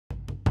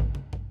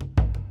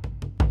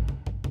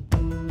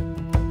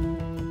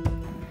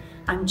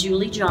I'm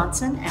Julie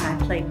Johnson, and I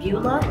play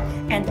Beulah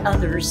and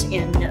Others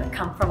in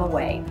Come From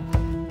Away.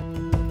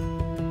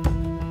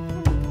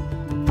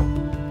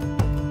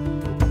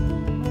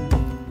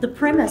 The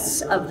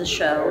premise of the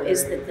show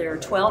is that there are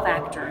 12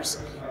 actors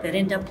that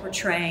end up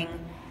portraying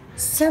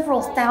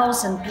several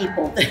thousand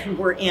people that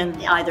were in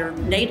either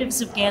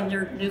natives of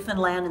Gander,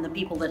 Newfoundland, and the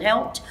people that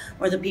helped,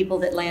 or the people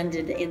that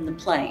landed in the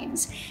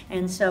plains.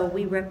 And so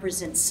we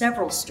represent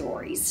several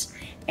stories,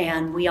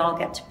 and we all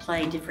get to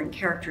play different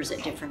characters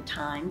at different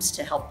times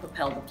to help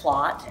propel the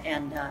plot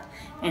and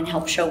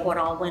help show what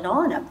all went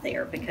on up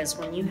there. Because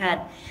when you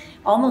had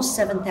almost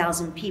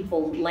 7,000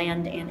 people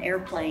land in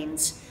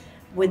airplanes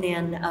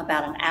within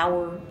about an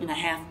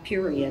hour-and-a-half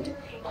period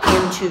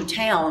into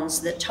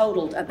towns that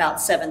totaled about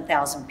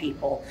 7,000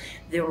 people,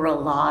 there were a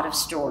lot of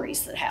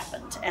stories that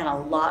happened and a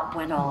lot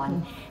went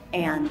on,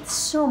 and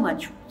so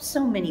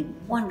many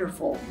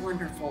wonderful,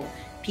 wonderful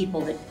people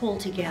that pulled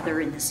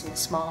together in this little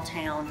small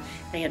town.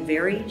 They had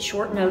very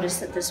short notice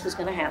that this was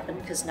going to happen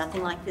because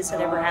nothing like this had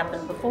ever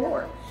happened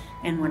before.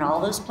 And when all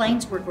those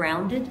planes were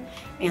grounded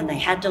and they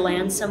had to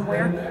land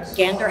somewhere,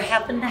 Gander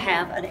happened to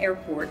have an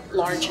airport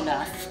large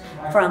enough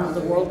from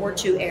the World War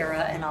II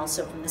era and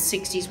also from the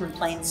 60s when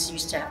planes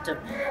used to have to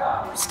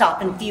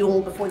stop and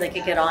fuel before they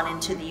could get on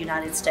into the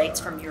United States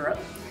from Europe.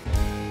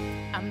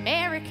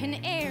 American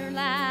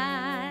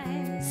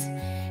Airlines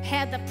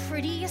had the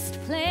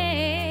prettiest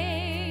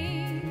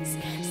planes,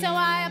 so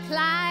I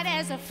applied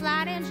as a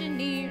flight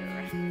engineer.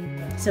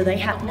 So they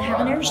happened to have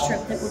an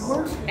airstrip that would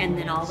work, and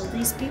then all of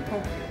these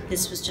people,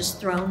 this was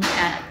just thrown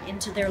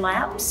into their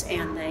laps,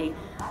 and they,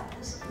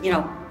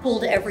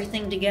 pulled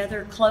everything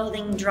together,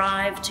 clothing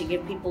drive to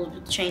give people a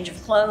change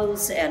of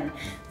clothes and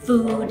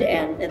food,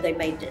 and they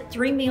made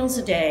 3 meals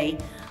a day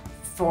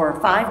for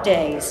 5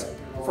 days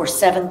for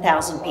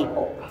 7,000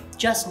 people.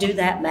 Just do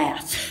that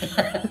math.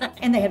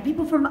 And they had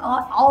people from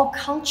all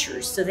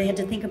cultures, so they had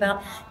to think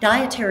about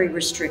dietary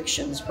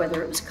restrictions,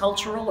 whether it was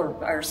cultural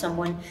or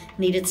someone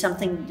needed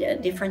something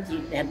different.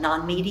 You had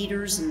non-meat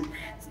eaters, and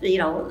they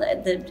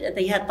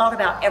had thought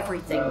about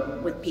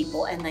everything with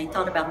people, and they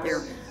thought about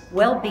their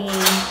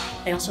well-being.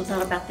 They also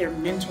thought about their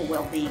mental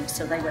well-being,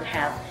 so they would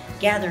have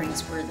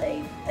gatherings where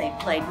they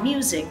played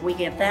music. We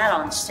get that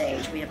on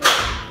stage. We have a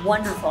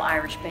wonderful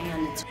Irish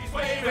band. He's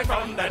waving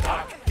from the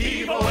dock,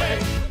 heave away,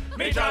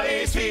 me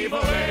jollies heave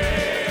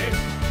away.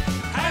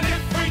 And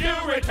if we do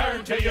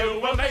return to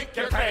you, we'll make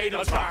your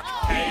cradles rock,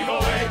 heave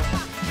away,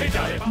 me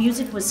jollies.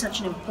 Music was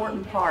such an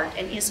important part,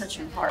 and is such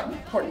an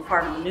important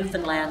part of the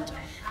Newfoundland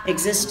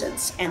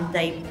existence, and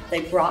they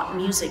brought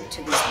music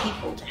to these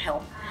people to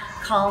help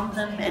calm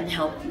them and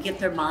help get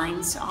their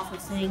minds off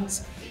of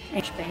things.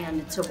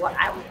 And so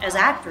as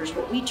actors,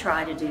 what we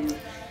try to do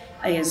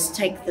is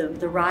take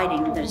the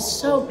writing that is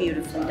so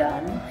beautifully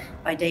done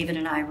by David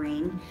and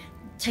Irene,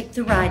 take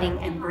the writing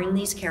and bring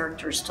these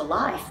characters to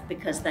life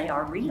because they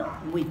are real.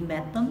 We've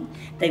met them,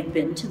 they've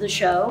been to the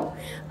show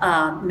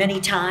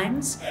many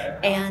times,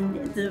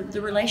 and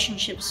the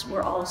relationships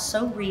were all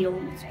so real,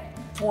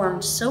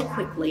 formed so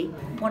quickly.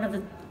 One of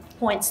the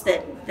points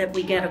that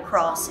we get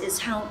across is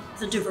how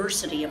the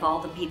diversity of all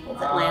the people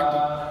that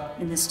landed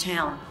in this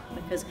town,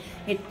 because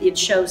it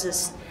shows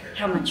us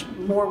how much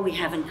more we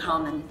have in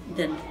common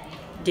than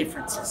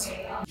differences.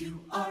 You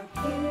are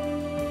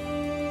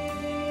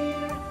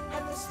here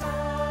at the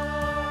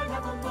start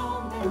of a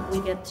moment.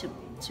 We get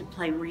to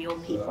play real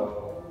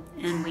people,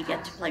 and we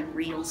get to play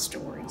real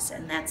stories,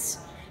 and that's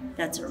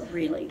a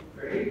really,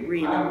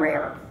 really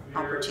rare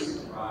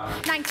opportunity.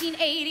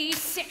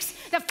 1986,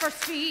 the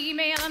first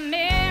female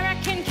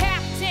American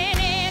captain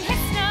in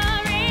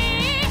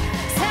history.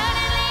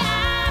 Suddenly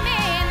I'm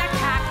in the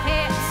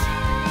cockpit.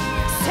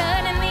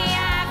 Suddenly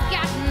I've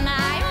got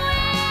my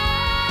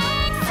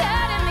wings.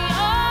 Suddenly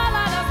all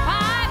other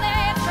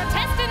pilots are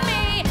testing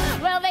me.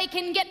 Well, they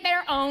can get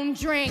their own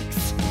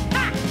drinks.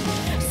 Ha!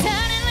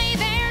 Suddenly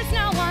there's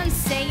no one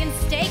saying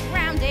stay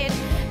grounded.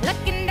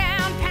 Looking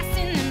down,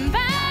 passing them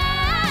by.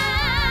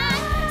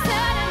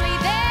 Suddenly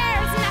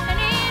there's nothing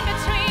in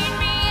between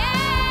me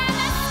and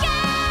the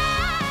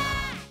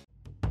sky.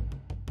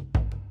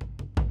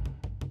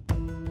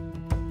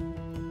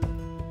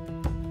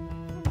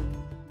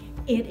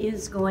 It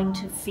is going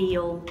to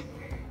feel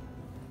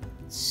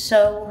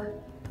so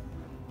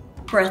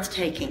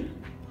breathtaking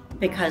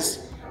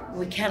because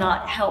we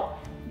cannot help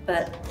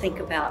but think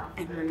about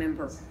and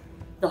remember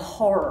the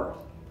horror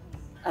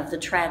of the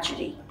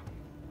tragedy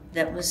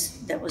that was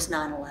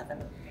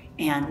 9/11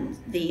 and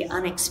the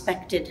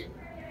unexpected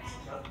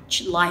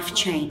life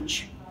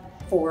change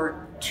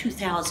for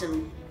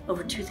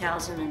over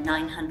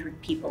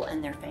 2,900 people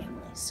and their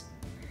families.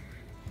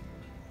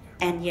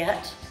 And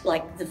yet,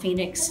 like the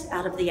phoenix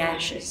out of the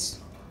ashes,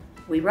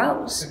 we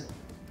rose.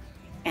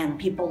 And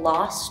people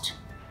lost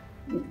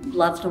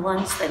loved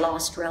ones, they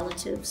lost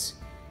relatives,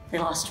 they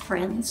lost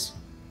friends.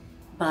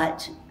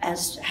 But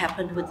as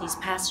happened with these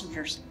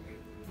passengers,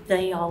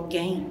 they all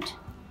gained.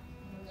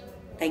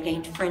 They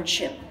gained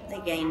friendship, they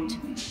gained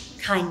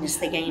kindness,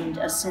 they gained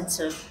a sense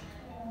of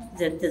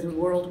that the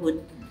world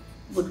would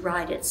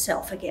right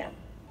itself again.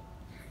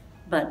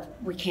 but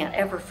we can't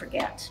ever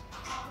forget.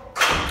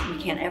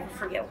 We can't ever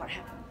forget what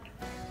happened.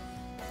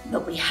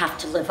 But we have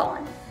to live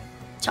on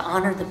to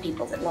honor the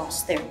people that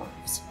lost their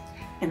lives.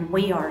 And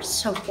we are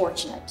so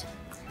fortunate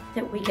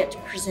that we get to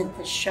present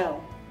this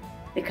show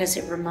because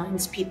it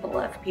reminds people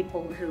of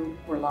people who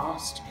were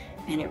lost,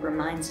 and it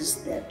reminds us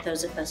that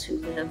those of us who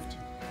lived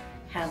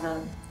have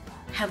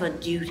a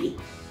duty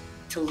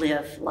to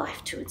live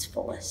life to its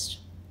fullest.